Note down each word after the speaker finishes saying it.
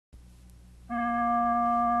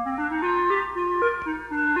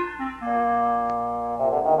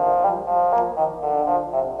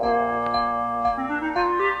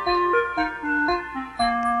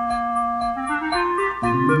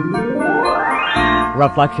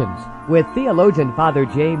Reflections with theologian Father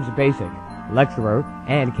James Bacik, lecturer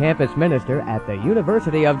and campus minister at the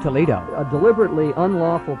University of Toledo. A deliberately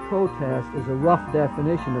unlawful protest is a rough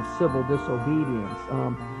definition of civil disobedience,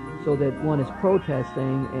 so that one is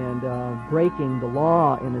protesting and breaking the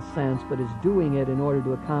law in a sense, but is doing it in order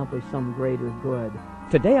to accomplish some greater good.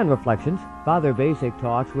 Today on Reflections, Father Bacik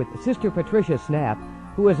talks with Sister Patricia Snapp,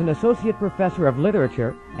 who is an associate professor of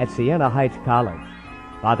literature at Siena Heights College.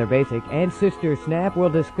 Father Bacik and Sister Snapp will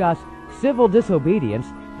discuss civil disobedience,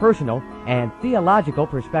 personal and theological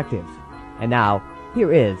perspectives. And now,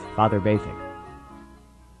 here is Father Bacik.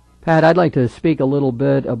 Pat, I'd like to speak a little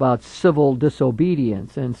bit about civil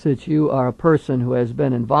disobedience, and since you are a person who has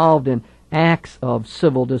been involved in acts of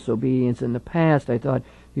civil disobedience in the past, I thought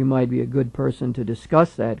you might be a good person to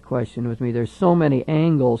discuss that question with me. There's so many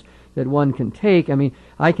angles that one can take. I mean,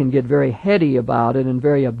 I can get very heady about it and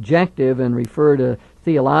very objective and refer to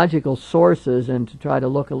theological sources and to try to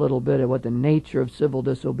look a little bit at what the nature of civil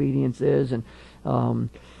disobedience is and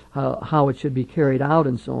how it should be carried out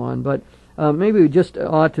and so on. But maybe we just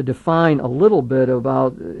ought to define a little bit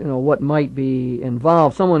about what might be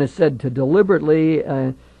involved. Someone has said to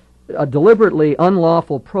a deliberately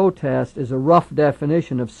unlawful protest is a rough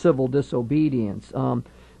definition of civil disobedience,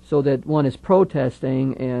 so that one is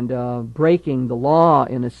protesting and breaking the law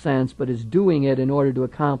in a sense, but is doing it in order to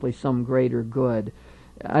accomplish some greater good.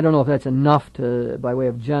 I don't know if that's enough by way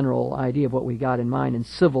of general idea of what we got in mind in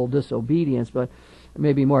civil disobedience, but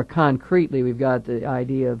maybe more concretely we've got the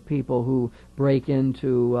idea of people who break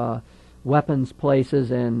into weapons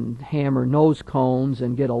places and hammer nose cones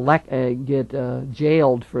and get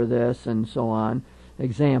jailed for this and so on.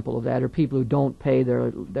 Example of that, or people who don't pay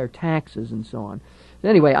their taxes and so on.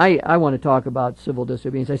 Anyway, I want to talk about civil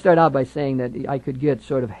disobedience. I start out by saying that I could get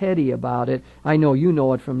sort of heady about it. I know you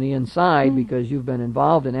know it from the inside because you've been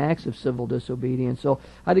involved in acts of civil disobedience. So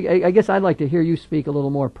I guess I'd like to hear you speak a little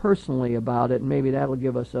more personally about it, and maybe that'll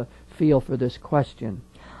give us a feel for this question.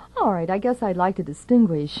 All right, I guess I'd like to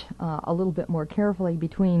distinguish a little bit more carefully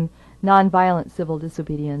between nonviolent civil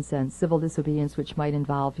disobedience and civil disobedience which might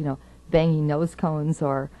involve, banging nose cones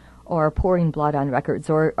or pouring blood on records,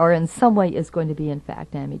 or in some way is going to be in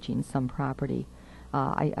fact damaging some property.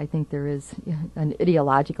 I think there is an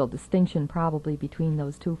ideological distinction probably between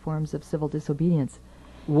those two forms of civil disobedience.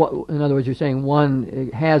 In other words, you're saying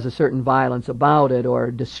one has a certain violence about it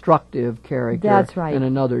or destructive character. That's right. And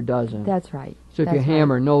another doesn't. That's right. So if you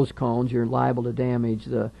hammer nose cones, you're liable to damage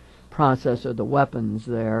the process of the weapons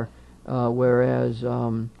there, whereas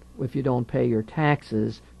if you don't pay your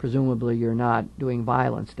taxes, presumably you're not doing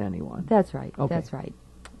violence to anyone. That's right. Okay. That's right.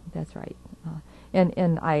 That's right.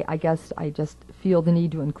 And I guess I just feel the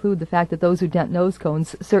need to include the fact that those who dent nose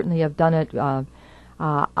cones certainly have done it out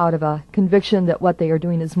of a conviction that what they are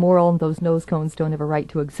doing is moral, and those nose cones don't have a right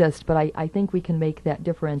to exist. But I think we can make that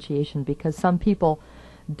differentiation because some people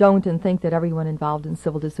don't and think that everyone involved in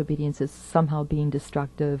civil disobedience is somehow being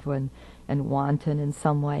destructive and wanton in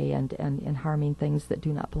some way and harming things that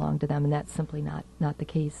do not belong to them, and that's simply not the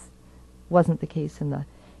case. Wasn't the case in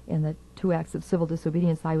the two acts of civil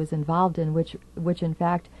disobedience I was involved in, which in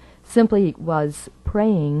fact simply was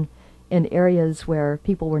praying in areas where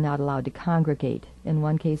people were not allowed to congregate, in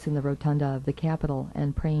one case in the rotunda of the Capitol,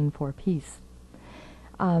 and praying for peace.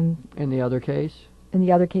 In the other case? In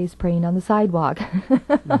the other case, praying on the sidewalk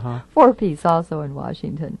for peace, also in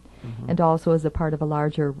Washington, and also as a part of a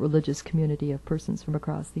larger religious community of persons from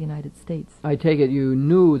across the United States. I take it you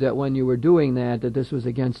knew that when you were doing that this was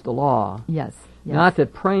against the law. Yes. Not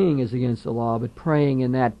that praying is against the law, but praying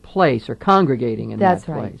in that place or congregating in that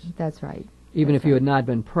place. That's right. Even if you had not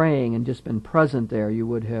been praying and just been present there, you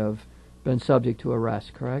would have been subject to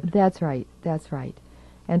arrest, correct? That's right. That's right.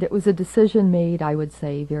 And it was a decision made, I would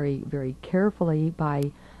say, very, very carefully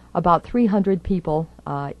by about 300 people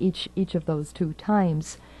each of those two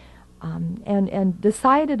times, and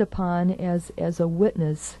decided upon as a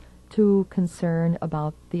witness to concern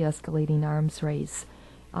about the escalating arms race,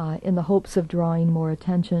 in the hopes of drawing more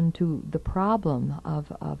attention to the problem of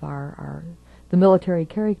the military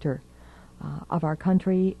character of our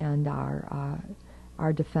country and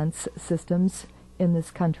our defense systems in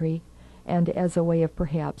this country, and as a way of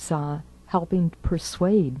perhaps helping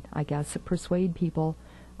persuade people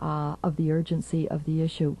of the urgency of the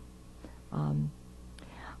issue.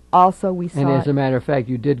 Also, we saw... And as a matter of fact,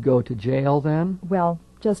 you did go to jail then? Well,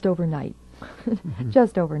 just overnight.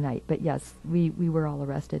 Just overnight. But yes, we were all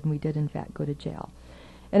arrested, and we did in fact go to jail.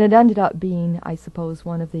 And it ended up being, I suppose,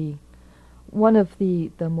 one of the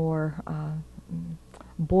more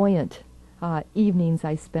buoyant evenings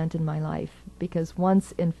I spent in my life, because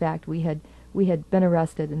once, in fact, we had been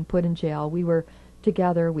arrested and put in jail, we were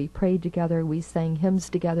together, we prayed together, we sang hymns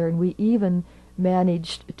together, and we even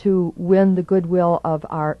managed to win the goodwill of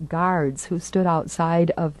our guards who stood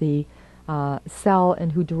outside of the cell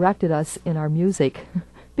and who directed us in our music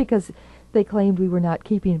because they claimed we were not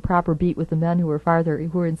keeping proper beat with the men who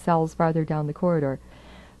were in cells farther down the corridor.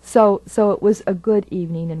 So it was a good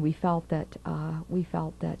evening, and we felt that we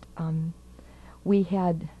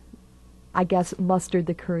had, I guess, mustered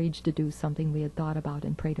the courage to do something we had thought about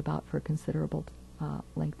and prayed about for a considerable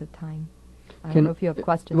length of time. I don't know if you have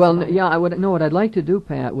questions. Well, yeah, I would know what I'd like to do,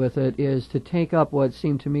 Pat, with it is to take up what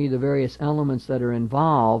seem to me the various elements that are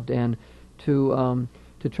involved and to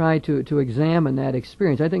try to examine that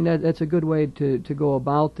experience. I think that's a good way to go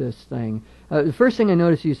about this thing. The first thing I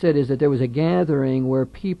noticed you said is that there was a gathering where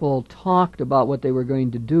people talked about what they were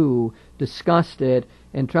going to do, discussed it,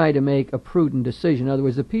 and tried to make a prudent decision. In other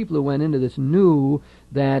words, the people who went into this knew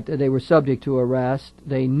that they were subject to arrest.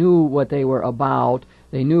 They knew what they were about.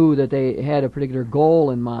 They knew that they had a particular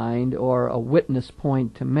goal in mind or a witness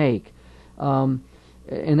point to make. And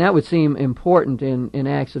that would seem important in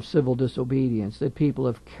acts of civil disobedience, that people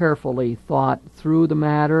have carefully thought through the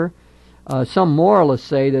matter. Some moralists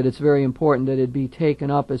say that it's very important that it be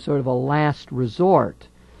taken up as sort of a last resort,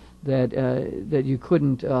 that you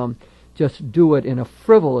couldn't just do it in a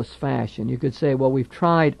frivolous fashion. You could say, well, we've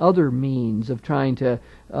tried other means of trying to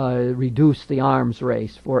reduce the arms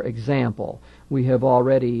race, for example. We have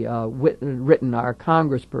already written our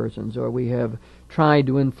congresspersons, or we have tried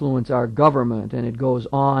to influence our government, and it goes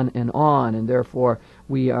on, and therefore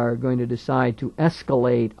we are going to decide to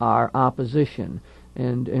escalate our opposition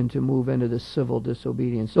and to move into this civil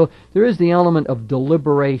disobedience. So there is the element of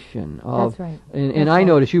deliberation. That's right. And I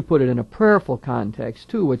notice you put it in a prayerful context,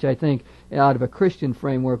 too, which I think out of a Christian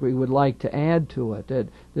framework we would like to add to it, that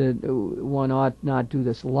one ought not do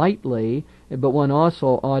this lightly, but one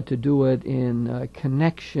also ought to do it in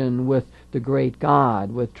connection with the great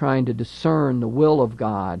God, with trying to discern the will of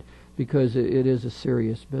God, because it is a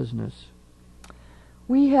serious business.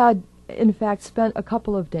 We had, in fact, spent a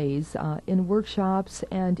couple of days in workshops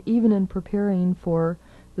and even in preparing for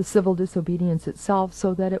the civil disobedience itself,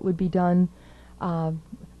 so that it would be done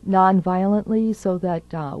non-violently, so that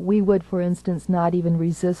we would, for instance, not even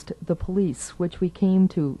resist the police, which we came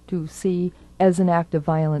to see as an act of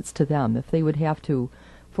violence to them. If they would have to,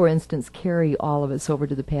 for instance, carry all of us over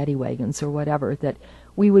to the paddy wagons or whatever, that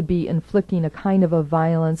we would be inflicting a kind of a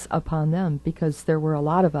violence upon them, because there were a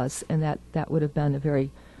lot of us, and that would have been a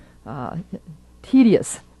very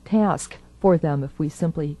tedious task for them if we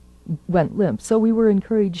simply went limp. So we were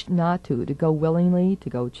encouraged not to go willingly, to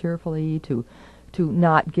go cheerfully, to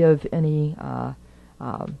not give any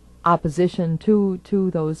opposition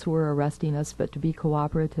to those who were arresting us, but to be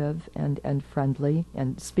cooperative and friendly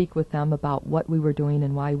and speak with them about what we were doing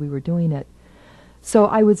and why we were doing it. So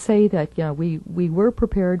I would say that we were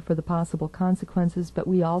prepared for the possible consequences, but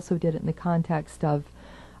we also did it in the context of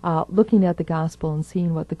looking at the gospel and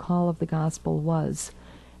seeing what the call of the gospel was,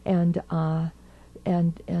 and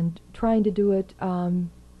trying to do it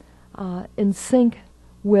in sync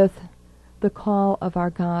with the call of our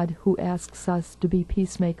God, who asks us to be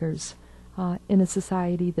peacemakers in a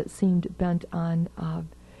society that seemed bent on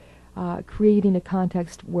creating a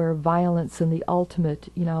context where violence and the ultimate,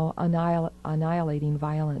 annihilating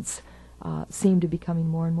violence seemed to be becoming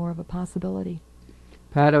more and more of a possibility.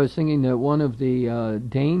 Pat, I was thinking that one of the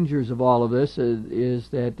dangers of all of this is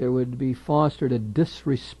that there would be fostered a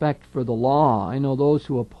disrespect for the law. I know those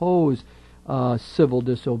who oppose civil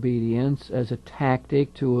disobedience as a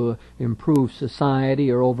tactic to improve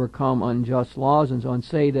society or overcome unjust laws and so on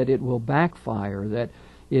say that it will backfire, that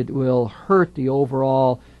it will hurt the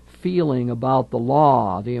overall feeling about the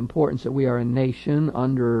law, the importance that we are a nation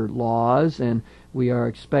under laws and we are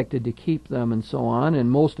expected to keep them and so on,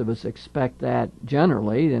 and most of us expect that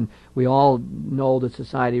generally, and we all know that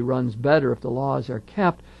society runs better if the laws are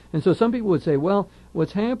kept. And so some people would say, well,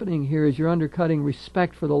 what's happening here is you're undercutting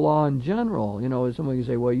respect for the law in general. Someone can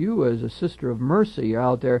say, well, you as a sister of mercy, you're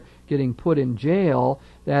out there getting put in jail.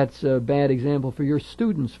 That's a bad example for your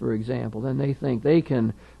students, for example. Then they think they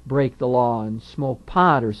can break the law and smoke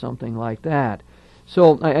pot or something like that.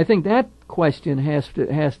 So I think that question has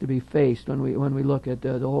to be faced when we look at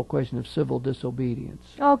the whole question of civil disobedience.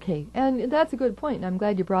 Okay, and that's a good point, and I'm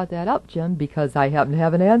glad you brought that up, Jim, because I happen to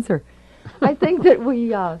have an answer. I think that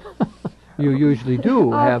we... You usually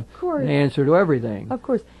do have course. An answer to everything. Of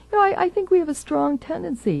course. I think we have a strong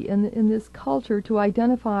tendency in this culture to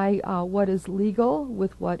identify what is legal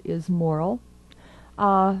with what is moral.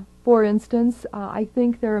 For instance, I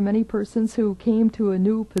think there are many persons who came to a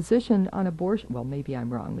new position on abortion. Well, maybe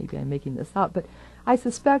I'm wrong. Maybe I'm making this up. But I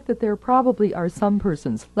suspect that there probably are some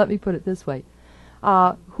persons, let me put it this way,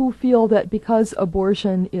 who feel that because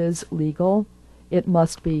abortion is legal, it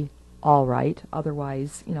must be all right.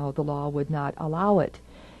 Otherwise, the law would not allow it.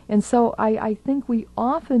 And so I think we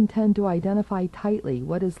often tend to identify tightly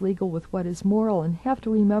what is legal with what is moral, and have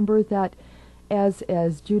to remember that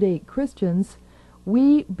as Judaic Christians,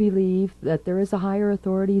 we believe that there is a higher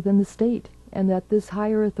authority than the state, and that this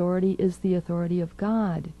higher authority is the authority of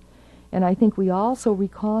God. And I think we also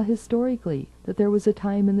recall historically that there was a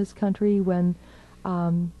time in this country when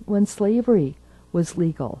slavery was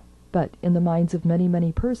legal, but in the minds of many,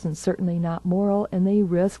 many persons, certainly not moral, and they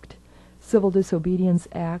risked civil disobedience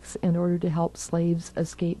acts in order to help slaves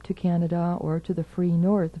escape to Canada or to the free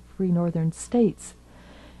North, free northern states.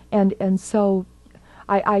 And so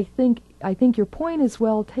I think your point is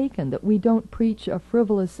well taken, that we don't preach a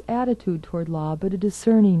frivolous attitude toward law, but a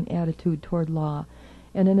discerning attitude toward law,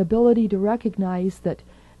 and an ability to recognize that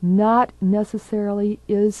not necessarily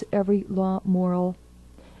is every law moral,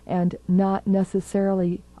 and not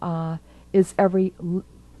necessarily is every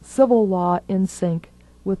civil law in sync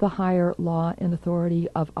with the higher law and authority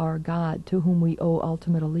of our God, to whom we owe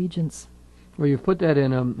ultimate allegiance. Well, you've put that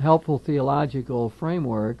in a helpful theological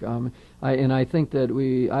framework, and I think that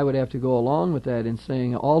I would have to go along with that in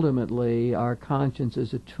saying ultimately our conscience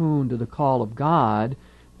is attuned to the call of God,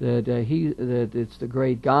 that it's the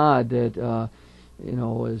great God that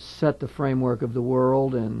has set the framework of the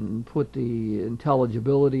world and put the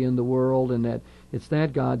intelligibility in the world, and that it's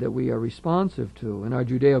that God that we are responsive to. In our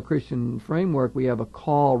Judeo-Christian framework, we have a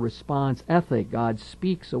call-response ethic. God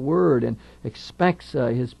speaks a word and expects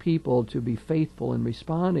His people to be faithful in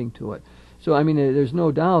responding to it. So, I mean, there's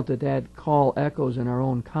no doubt that call echoes in our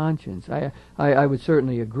own conscience. I would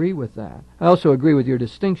certainly agree with that. I also agree with your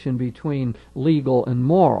distinction between legal and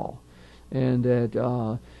moral, and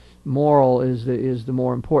that moral is the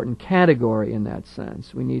more important category in that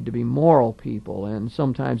sense. We need to be moral people, and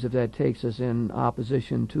sometimes if that takes us in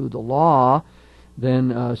opposition to the law,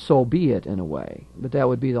 then so be it in a way. But that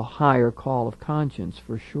would be the higher call of conscience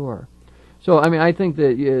for sure. So, I mean, I think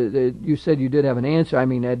that you said you did have an answer. I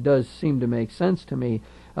mean, that does seem to make sense to me.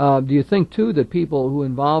 Do you think, too, that people who are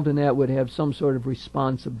involved in that would have some sort of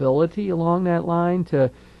responsibility along that line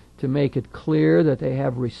to make it clear that they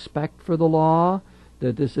have respect for the law,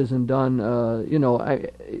 that this isn't done,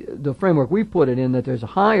 the framework we put it in, that there's a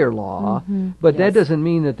higher law, but that doesn't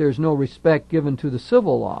mean that there's no respect given to the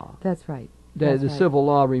civil law. That's right. That the civil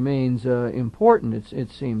law remains important, it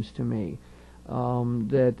seems to me.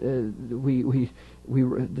 That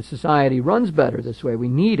the society runs better this way. We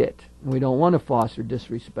need it, and we don't want to foster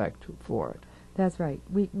disrespect for it. That's right.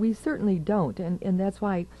 We certainly don't, and that's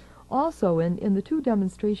why also in the two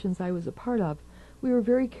demonstrations I was a part of, we were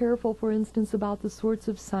very careful, for instance, about the sorts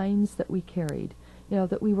of signs that we carried.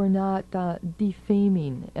 That we were not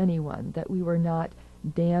defaming anyone, that we were not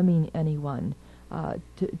damning anyone,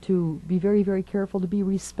 to be very, very careful to be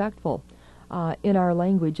respectful in our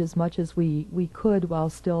language as much as we could,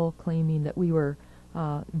 while still claiming that we were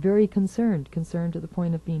very concerned to the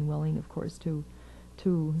point of being willing, of course,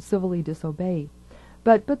 to civilly disobey.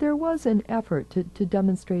 But there was an effort to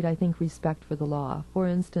demonstrate, I think, respect for the law. For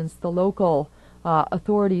instance, the local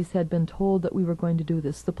authorities had been told that we were going to do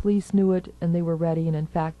this. The police knew it, and they were ready, and in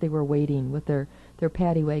fact they were waiting with their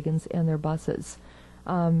paddy wagons and their buses.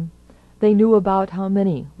 They knew about how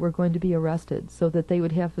many were going to be arrested, so that they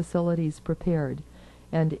would have facilities prepared.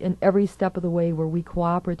 And in every step of the way were we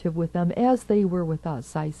cooperative with them, as they were with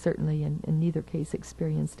us. I certainly in neither case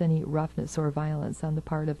experienced any roughness or violence on the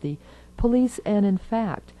part of the police, and in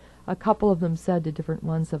fact a couple of them said to different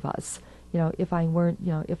ones of us, if I weren't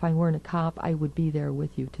a cop, I would be there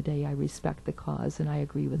with you today. I respect the cause, and I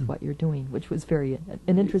agree with what you're doing, which was an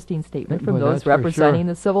interesting statement from those representing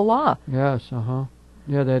the civil law. Yes,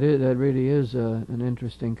 yeah, that really is an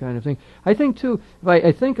interesting kind of thing. I think too,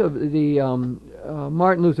 I think of the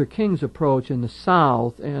Martin Luther King's approach in the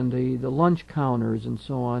South, and the lunch counters and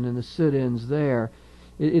so on, and the sit-ins there.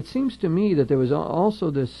 It seems to me that there was also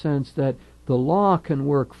this sense that the law can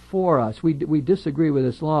work for us. We disagree with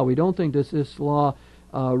this law. We don't think this law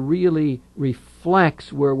really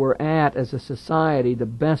reflects where we're at as a society, the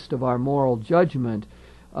best of our moral judgment,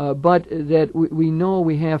 but that we know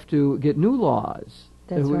we have to get new laws.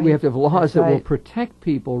 That's we right. have to have laws That's that right. will protect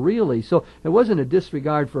people, really. So it wasn't a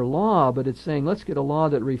disregard for law, but it's saying let's get a law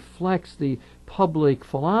that reflects the public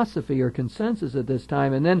philosophy or consensus at this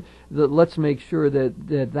time, and then let's make sure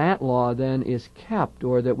that law then is kept,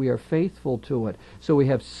 or that we are faithful to it. So we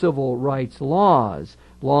have civil rights laws,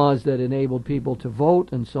 laws that enabled people to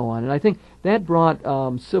vote and so on. And I think that brought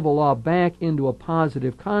civil law back into a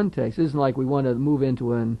positive context. It isn't like we want to move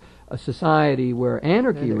into a society where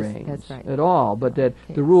anarchy reigns that's right. at all, but that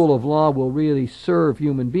the rule of law will really serve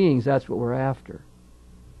human beings. That's what we're after.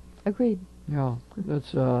 Agreed. Yeah,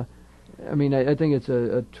 that's. I mean, I think it's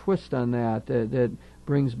a twist on that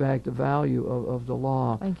brings back the value of the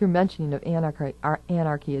law. I think your mentioning of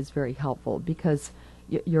anarchy is very helpful, because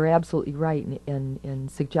you're absolutely right in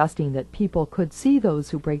suggesting that people could see those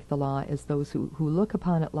who break the law as those who look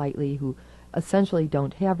upon it lightly, who essentially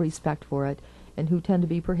don't have respect for it, and who tend to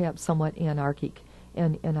be perhaps somewhat anarchic.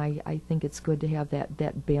 And I think it's good to have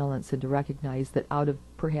that balance, and to recognize that out of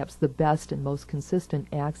perhaps the best and most consistent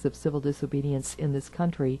acts of civil disobedience in this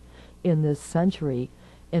country, in this century,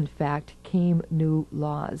 in fact, came new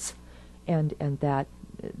laws. And that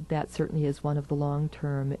certainly is one of the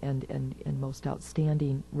long-term and most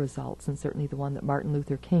outstanding results, and certainly the one that Martin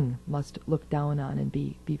Luther King must look down on and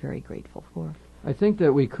be very grateful for. I think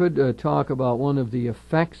that we could talk about one of the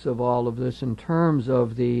effects of all of this in terms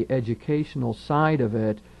of the educational side of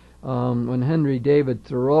it. When Henry David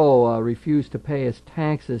Thoreau refused to pay his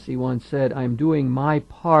taxes, he once said, "I'm doing my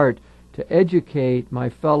part to educate my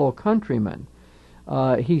fellow countrymen."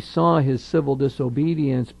 He saw his civil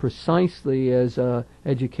disobedience precisely as an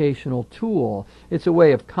educational tool. It's a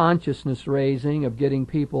way of consciousness raising, of getting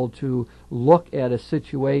people to look at a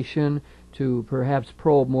situation, to perhaps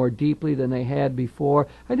probe more deeply than they had before.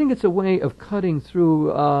 I think it's a way of cutting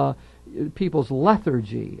through people's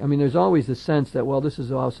lethargy. I mean, there's always the sense that, well, this is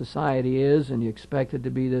how society is, and you expect it to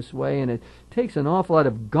be this way, and it takes an awful lot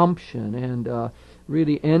of gumption and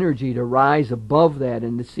really energy to rise above that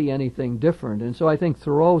and to see anything different. And so I think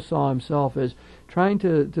Thoreau saw himself as trying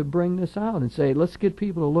to bring this out and say, let's get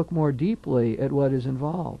people to look more deeply at what is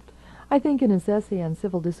involved. I think in his essay on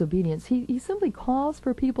civil disobedience, he simply calls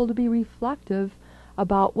for people to be reflective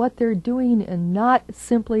about what they're doing, and not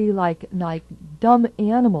simply like dumb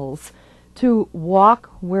animals to walk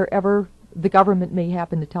wherever the government may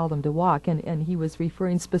happen to tell them to walk. And he was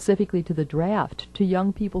referring specifically to the draft, to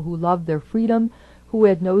young people who loved their freedom, who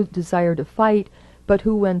had no desire to fight, but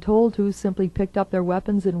who, when told to, simply picked up their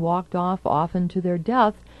weapons and walked off, often to their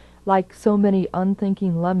death, like so many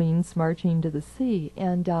unthinking lemmings marching to the sea.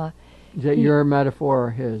 And is that your metaphor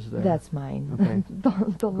or his there? That's mine. Okay.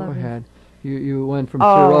 the Go lemmings. ahead. You went from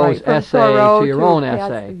Thoreau's essay to your own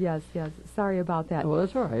essay. Yes. Sorry about that. Well,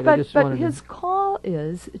 that's all right. But, I just wanted his call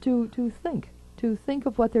is to think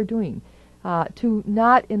of what they're doing, to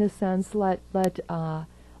not, in a sense, let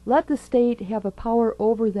the state have a power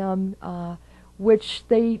over them, which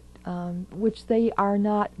they are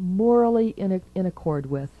not morally in accord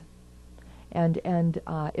with, and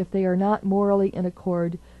if they are not morally in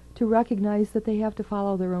accord, to recognize that they have to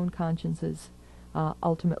follow their own consciences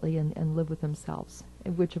ultimately, and live with themselves,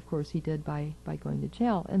 which of course he did by going to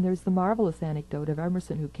jail. And there's the marvelous anecdote of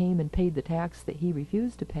Emerson, who came and paid the tax that he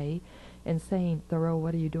refused to pay, and saying, "Thoreau,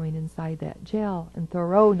 what are you doing inside that jail?" And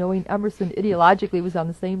Thoreau, knowing Emerson ideologically, was on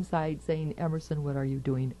the same side, saying, "Emerson, what are you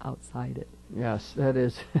doing outside it?" Yes, that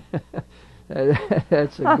is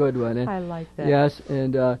that's a good one. And I like that. Yes,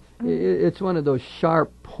 and it's one of those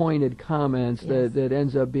sharp, pointed comments Yes. that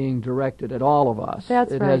ends up being directed at all of us.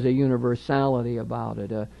 That's it right. has a universality about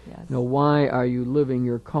it. Yes. Why are you living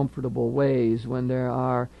your comfortable ways when there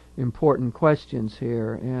are important questions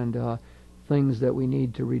here, and things that we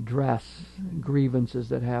need to redress, grievances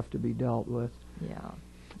that have to be dealt with? Yeah.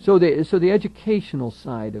 So the educational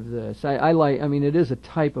side of this, I mean, it is a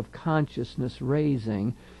type of consciousness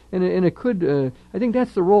raising, and it could, I think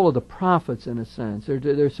that's the role of the prophets in a sense.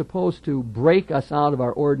 They're supposed to break us out of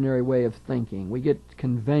our ordinary way of thinking. We get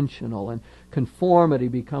conventional, and conformity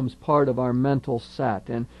becomes part of our mental set.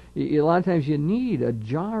 And a lot of times you need a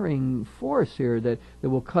jarring force here that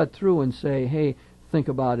will cut through and say, hey, think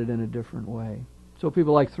about it in a different way. So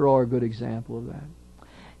people like Thoreau are a good example of that.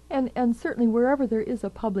 And certainly wherever there is a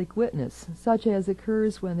public witness, such as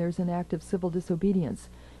occurs when there's an act of civil disobedience,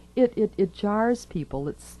 it jars people,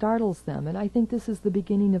 it startles them, and I think this is the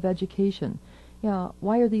beginning of education.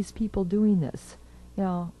 Why are these people doing this?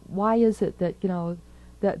 Why is it that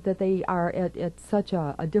that they are at such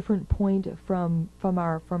a different point from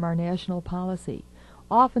our national policy?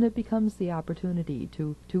 Often it becomes the opportunity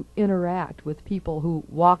to interact with people who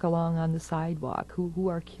walk along on the sidewalk, who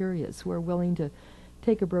are curious, who are willing to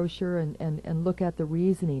take a brochure and look at the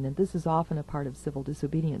reasoning. And this is often a part of civil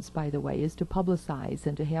disobedience, by the way, is to publicize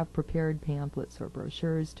and to have prepared pamphlets or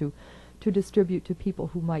brochures to distribute to people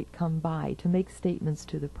who might come by, to make statements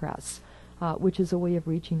to the press, which is a way of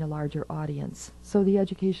reaching a larger audience. So the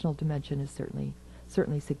educational dimension is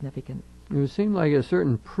certainly significant. It would seem like a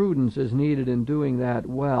certain prudence is needed in doing that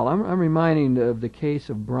well. I'm reminding of the case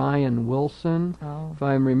of Brian Wilson. Oh, if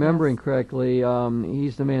I'm remembering yes. correctly,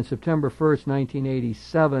 he's the man, September 1st,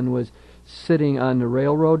 1987, was sitting on the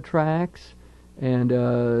railroad tracks and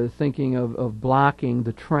thinking of blocking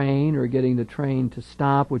the train or getting the train to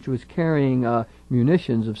stop, which was carrying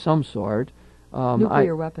munitions of some sort.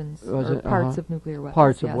 Nuclear weapons, or parts of nuclear weapons.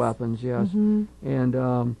 Parts yes. of weapons, yes. Mm-hmm.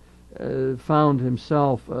 And found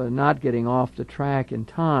himself not getting off the track in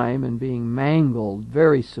time and being mangled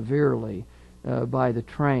very severely by the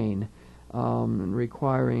train, and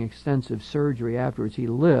requiring extensive surgery afterwards. He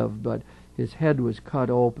lived, but his head was cut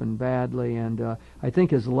open badly, and I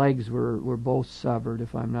think his legs were both severed,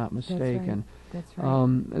 if I'm not mistaken. That's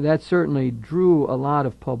right. That certainly drew a lot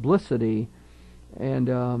of publicity, and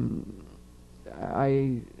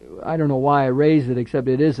I don't know why I raised it, except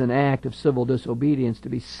it is an act of civil disobedience to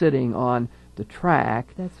be sitting on the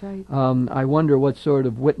track. That's right. I wonder what sort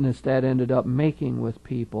of witness that ended up making with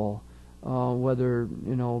people, whether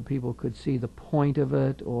people could see the point of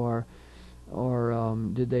it, or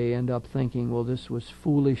did they end up thinking, well, this was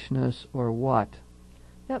foolishness, or what?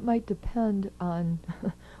 That might depend on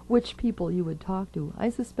which people you would talk to. I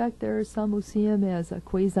suspect there are some who see him as a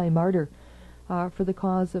quasi-martyr for the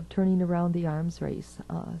cause of turning around the arms race.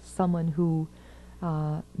 Someone who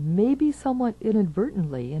maybe somewhat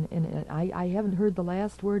inadvertently, and I haven't heard the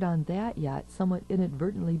last word on that yet, somewhat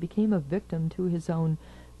inadvertently became a victim to his own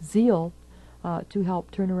zeal to help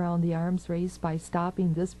turn around the arms race by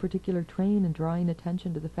stopping this particular train and drawing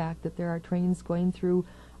attention to the fact that there are trains going through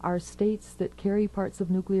our states that carry parts of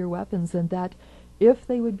nuclear weapons, and that if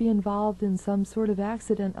they would be involved in some sort of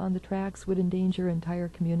accident on the tracks would endanger entire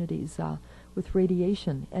communities with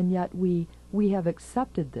radiation. And yet we have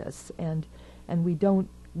accepted this, and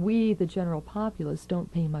we, the general populace,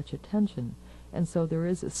 don't pay much attention. And so there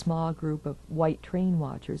is a small group of white train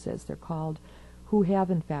watchers, as they're called, who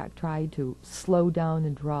have in fact tried to slow down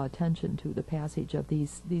and draw attention to the passage of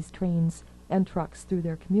these trains and trucks through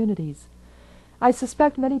their communities. I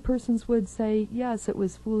suspect many persons would say, yes, it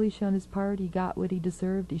was foolish on his part, he got what he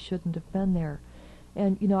deserved, he shouldn't have been there.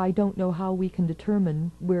 And, I don't know how we can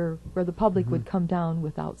determine where the public would come down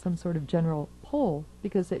without some sort of general poll,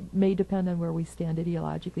 because it may depend on where we stand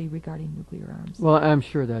ideologically regarding nuclear arms. Well, I'm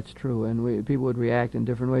sure that's true, and people would react in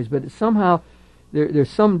different ways, but somehow there's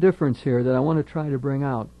some difference here that I want to try to bring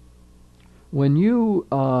out. When you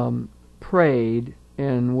prayed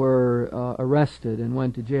and were arrested and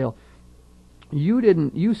went to jail,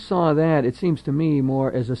 you saw that, it seems to me,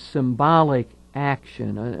 more as a symbolic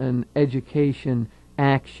action, an education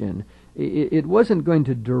action. It wasn't going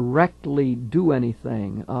to directly do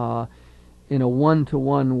anything in a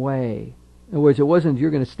one-to-one way. In other words, it wasn't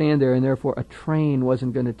you're going to stand there and therefore a train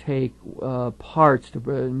wasn't going to take parts to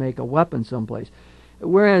make a weapon someplace.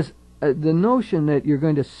 Whereas the notion that you're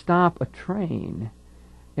going to stop a train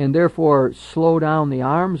and therefore slow down the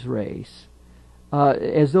arms race,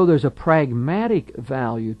 as though there's a pragmatic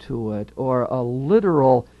value to it, or a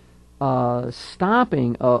literal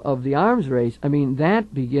stopping of the arms race, I mean,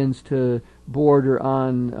 that begins to border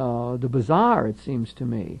on the bizarre, it seems to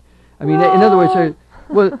me. I mean, in other words,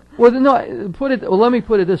 let me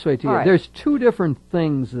put it this way to you. Right. There's two different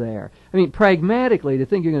things there. I mean, pragmatically, to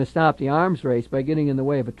think you're going to stop the arms race by getting in the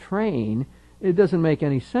way of a train, it doesn't make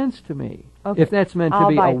any sense to me. Okay. If that's meant to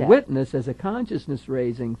be a that. witness as a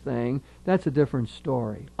consciousness-raising thing, that's a different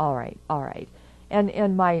story. All right.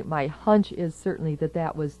 And my hunch is certainly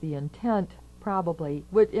that was the intent, probably,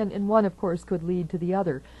 and one, of course, could lead to the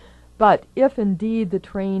other. But if indeed the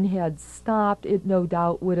train had stopped, it no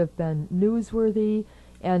doubt would have been newsworthy,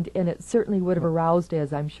 and it certainly would have aroused,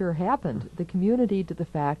 as I'm sure happened, the community to the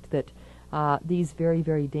fact that these very,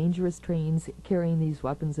 very dangerous trains carrying these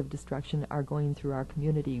weapons of destruction are going through our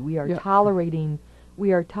community. We are tolerating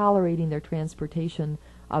their transportation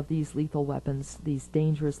of these lethal weapons, these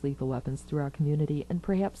dangerous lethal weapons, through our community. And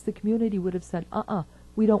perhaps the community would have said,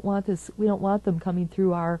 we don't want this. We don't want them coming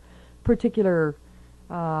through our particular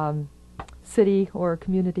city or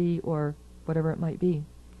community or whatever it might be.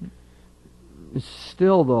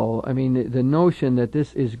 Still, though, I mean, the notion that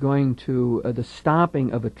this is going to, the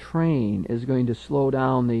stopping of a train is going to slow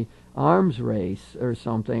down the arms race or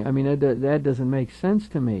something, I mean, that doesn't make sense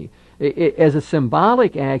to me. As a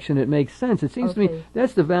symbolic action, it makes sense. It seems to me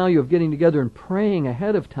that's the value of getting together and praying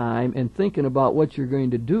ahead of time and thinking about what you're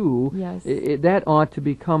going to do. Yes. That ought to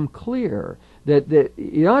become clear. That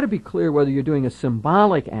it ought to be clear whether you're doing a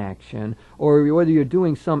symbolic action or whether you're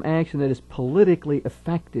doing some action that is politically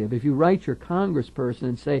effective. If you write your congressperson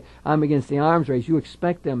and say, I'm against the arms race, you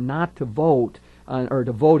expect them not to vote or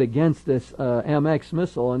to vote against this MX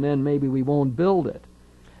missile, and then maybe we won't build it.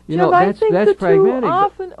 You Jim, know, I that's think that's the pragmatic. two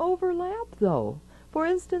often overlap, though. For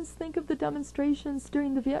instance, think of the demonstrations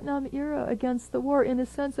during the Vietnam era against the war. In a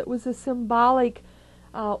sense, it was a symbolic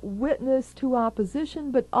witness to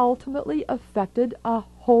opposition, but ultimately affected a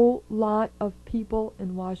whole lot of people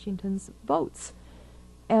in Washington's votes,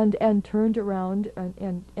 and turned around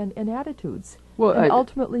and attitudes. Well, and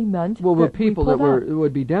ultimately meant well, that the people we that pulled out.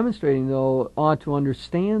 would be demonstrating, though, ought to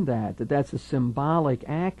understand that that's a symbolic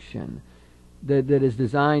action that is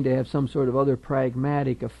designed to have some sort of other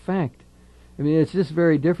pragmatic effect. I mean, it's just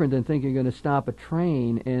very different than thinking you're going to stop a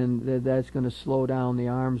train and that's going to slow down the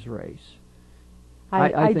arms race.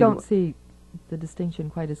 I think don't see the distinction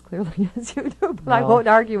quite as clearly as you do, but I Well- won't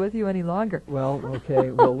argue with you any longer. Well,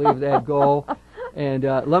 okay, we'll leave that go. And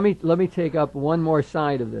let me take up one more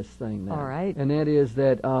side of this thing then. All right. And that is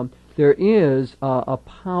that there is a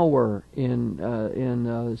power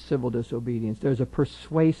in civil disobedience. There's a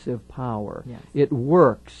persuasive power. Yes. It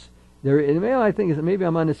works. I think maybe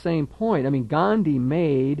I'm on the same point. I mean, Gandhi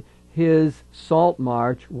made his Salt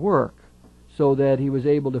March work so that he was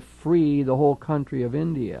able to free the whole country of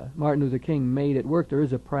India. Martin Luther King made it work. There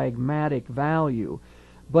is a pragmatic value,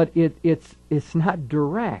 but it's not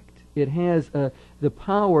direct. It has the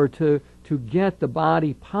power to get the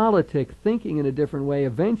body politic thinking in a different way,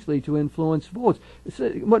 eventually to influence votes. So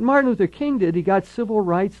what Martin Luther King did, he got civil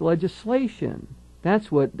rights legislation.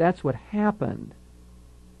 That's what happened.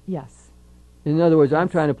 Yes. In other words, I'm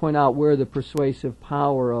trying to point out where the persuasive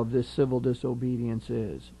power of this civil disobedience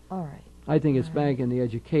is. All right. I think it's back in the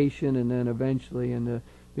education and then eventually in the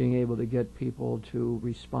being able to get people to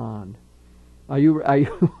respond. Are you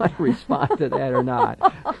want to respond to that or not?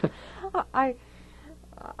 I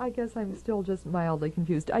guess I'm still just mildly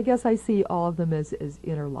confused. I guess I see all of them as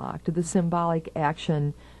interlocked. The symbolic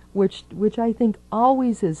action, which I think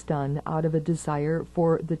always is done out of a desire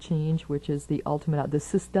for the change, which is the ultimate, the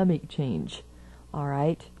systemic change. All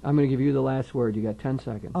right? I'm going to give you the last word. You got 10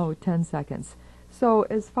 seconds. Oh, 10 seconds. So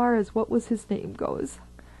as far as what was his name goes,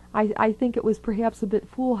 I think it was perhaps a bit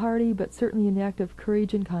foolhardy, but certainly an act of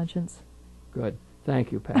courage and conscience. Good.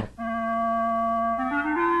 Thank you, Pat.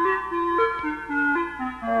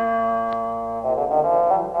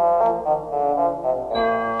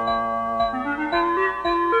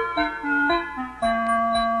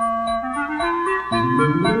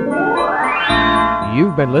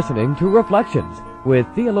 You've been listening to Reflections with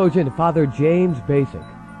theologian Father James Bacik,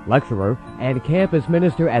 lecturer and campus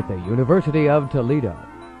minister at the University of Toledo.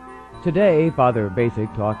 Today, Father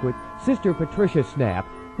Bacik talked with Sister Patricia Snap,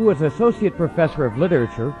 who is Associate Professor of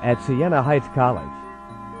Literature at Siena Heights College.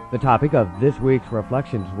 The topic of this week's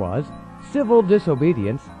Reflections was Civil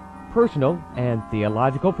Disobedience, Personal and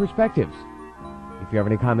Theological Perspectives. If you have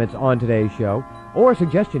any comments on today's show or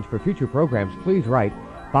suggestions for future programs, please write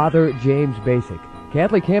Father James Bacik,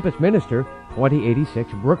 Catholic Campus Minister,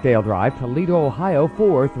 2086 Brookdale Drive, Toledo, Ohio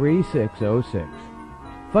 43606.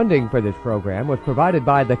 Funding for this program was provided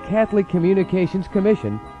by the Catholic Communications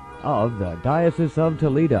Commission of the Diocese of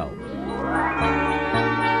Toledo.